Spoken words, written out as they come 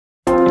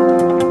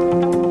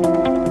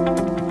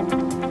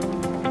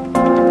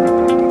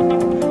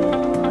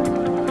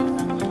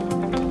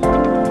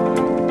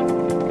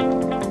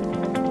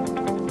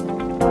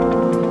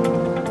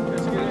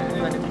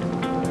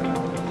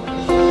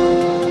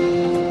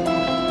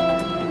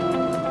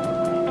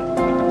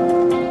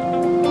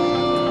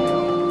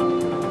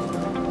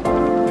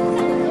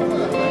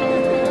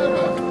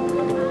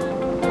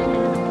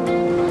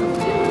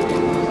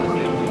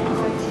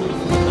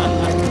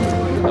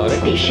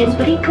stesen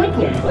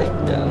berikutnya,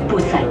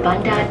 Pusat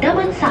Bandar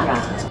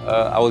Damansara.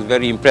 I was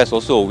very impressed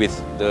also with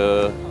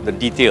the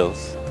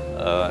details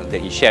that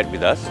he shared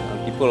with us.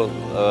 People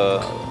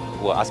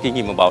were asking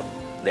him about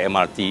the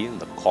MRT,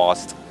 the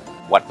cost,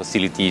 what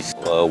facilities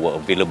were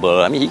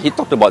available. I mean, he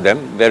talked about them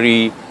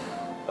very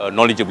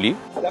knowledgeably.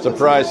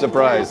 Surprise,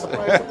 surprise.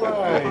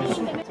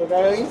 So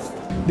guys,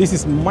 this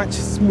is much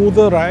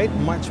smoother ride,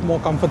 much more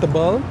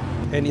comfortable,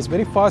 and it's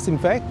very fast in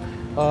fact,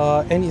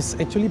 and it's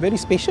actually very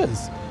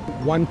spacious.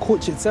 One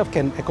coach itself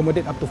can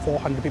accommodate up to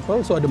 400 people,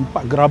 so ada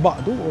 4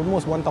 gerabak tu,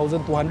 almost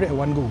 1,200 at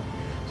one go.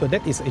 So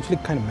that is actually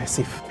kind of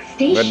massive.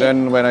 But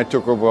then when I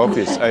took over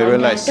office, I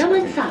realized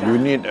you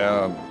need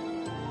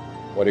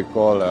what you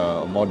call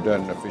a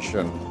modern,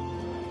 efficient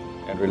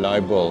and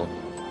reliable,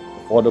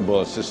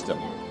 affordable system.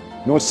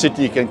 No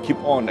city can keep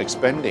on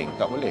expanding,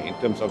 tak boleh, in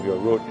terms of your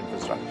road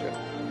infrastructure.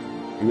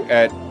 You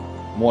add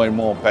more and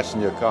more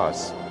passenger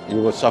cars,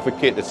 you will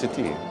suffocate the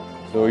city.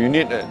 So you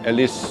need at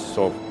least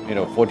 40%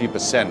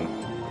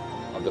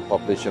 of the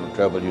population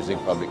travel using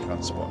public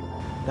transport.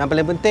 Dan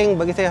paling penting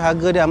bagi saya,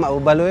 harga dia amat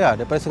berbaloi lah.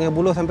 Daripada Sungai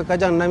Buloh sampai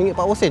Kajang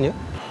RM6.40 je.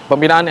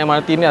 Pembinaan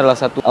MRT ini adalah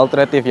satu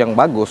alternatif yang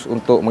bagus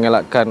untuk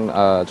mengelakkan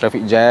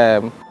traffic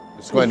jam.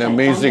 It's quite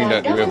amazing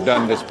that we have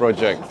done this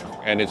project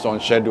and it's on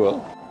schedule.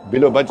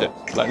 Below budget,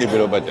 slightly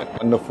below budget.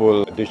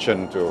 Wonderful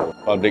addition to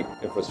public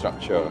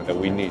infrastructure that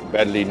we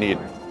badly need.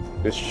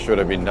 This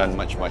should have been done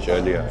much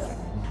earlier.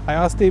 I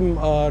asked him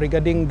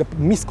regarding the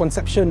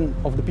misconception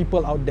of the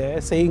people out there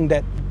saying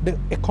that the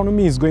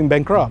economy is going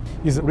bankrupt.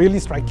 It's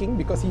really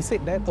striking because he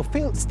said that a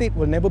failed state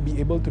will never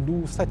be able to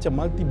do such a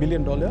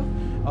multi-billion-dollar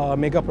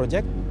mega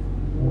project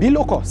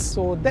below cost.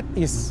 So that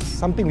is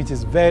something which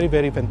is very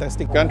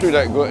fantastic. A country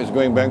that is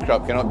going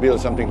bankrupt cannot build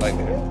something like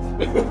this.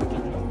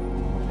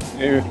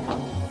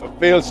 A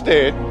failed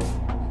state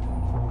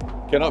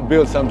cannot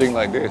build something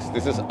like this.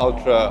 This is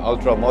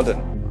ultra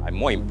modern. I'm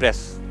more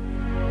impressed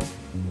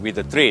with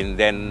the train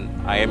than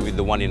I am with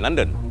the one in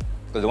London,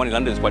 because the one in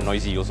London is quite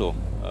noisy also,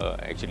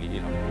 actually,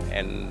 you know.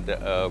 And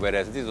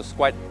whereas this was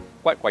quite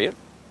quiet,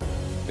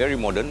 very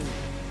modern,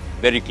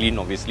 very clean,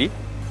 obviously.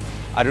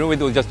 I don't know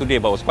whether it was just today,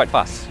 but it was quite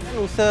fast.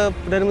 Usaha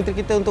Perdana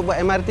Menteri kita untuk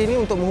buat MRT ni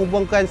untuk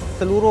menghubungkan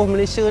seluruh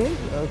Malaysia ni,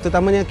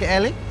 terutamanya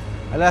KL ni,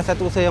 adalah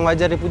satu usaha yang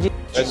wajar dipuji.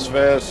 That's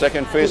where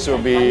second phase will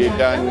be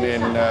done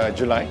in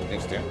July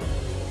next year.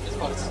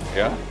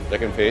 Yeah,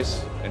 second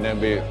phase, and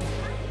then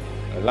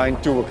line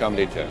 2 will come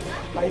later.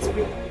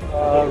 High-speed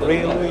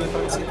railway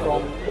transit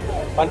from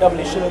Bandar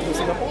Malaysia to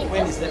Singapore,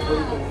 when is that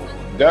going to?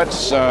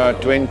 That's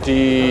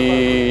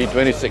 2026,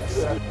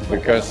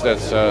 because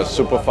that's a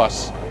super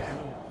fast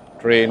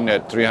train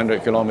at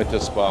 300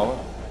 kilometers per hour.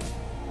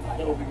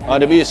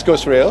 There'll be East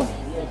Coast Rail,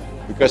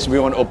 because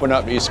we want to open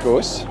up the East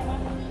Coast.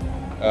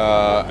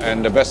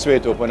 And the best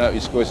way to open up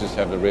East Coast is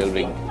to have the rail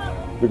link,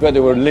 because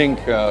they will link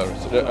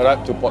right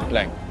to Port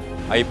Klang.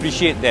 I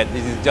appreciate that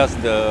this is just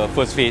the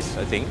first phase,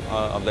 I think,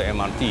 of the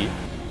MRT,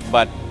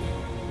 but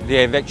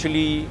they have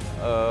actually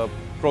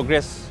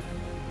progressed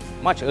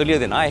much earlier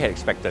than I had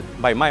expected,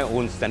 by my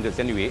own standards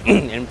anyway,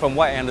 and from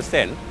what I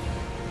understand,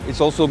 it's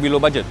also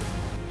below budget.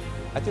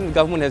 I think the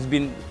government has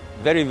been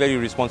very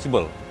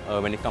responsible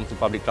when it comes to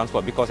public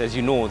transport, because as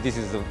you know, this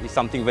is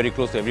something very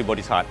close to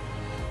everybody's heart,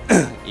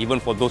 even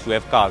for those who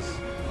have cars,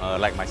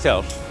 like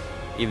myself.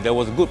 If there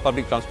was good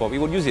public transport, we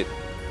would use it.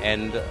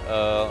 And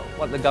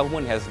what the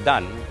government has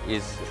done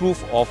is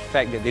proof of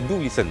fact that they do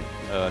listen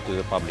to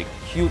the public.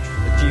 Huge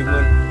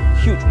achievement,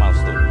 huge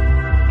milestone.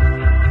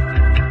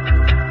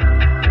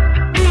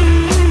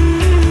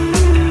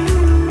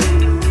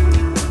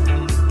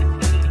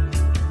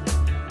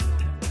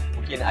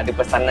 Mungkin ada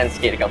pesanan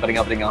sikit dekat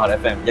pendengar-pendengar Hot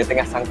FM yang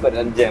tengah sangkut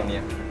dalam jam ni.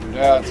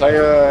 Ya,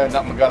 saya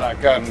nak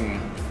menggalakkan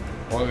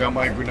orang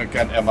ramai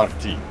gunakan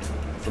MRT.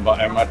 Sebab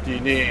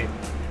MRT ini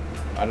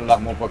adalah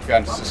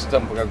merupakan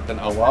sistem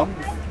pengangkutan awam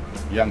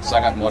yang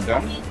sangat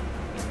moden,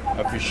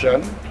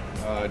 efisien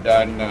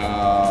dan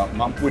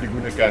mampu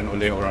digunakan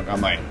oleh orang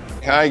ramai.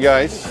 Hi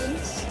guys,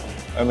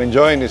 I'm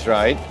enjoying this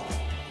ride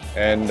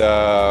and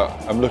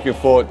I'm looking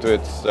forward to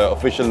its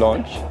official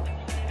launch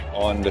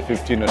on the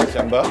 15th of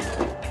December.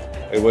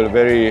 It was a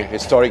very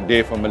historic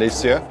day for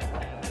Malaysia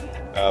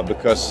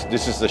because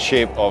this is the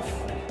shape of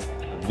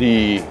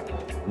the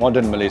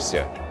modern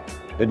Malaysia,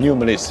 the new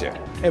Malaysia.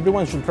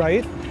 Everyone should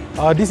try it.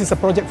 This is a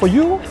project for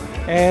you,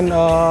 and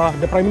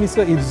the Prime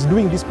Minister is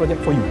doing this project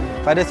for you.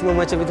 Pada semua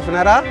macam itu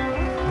penara,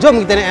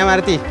 jom kita naik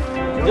MRT.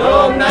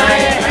 Jom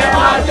naik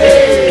MRT!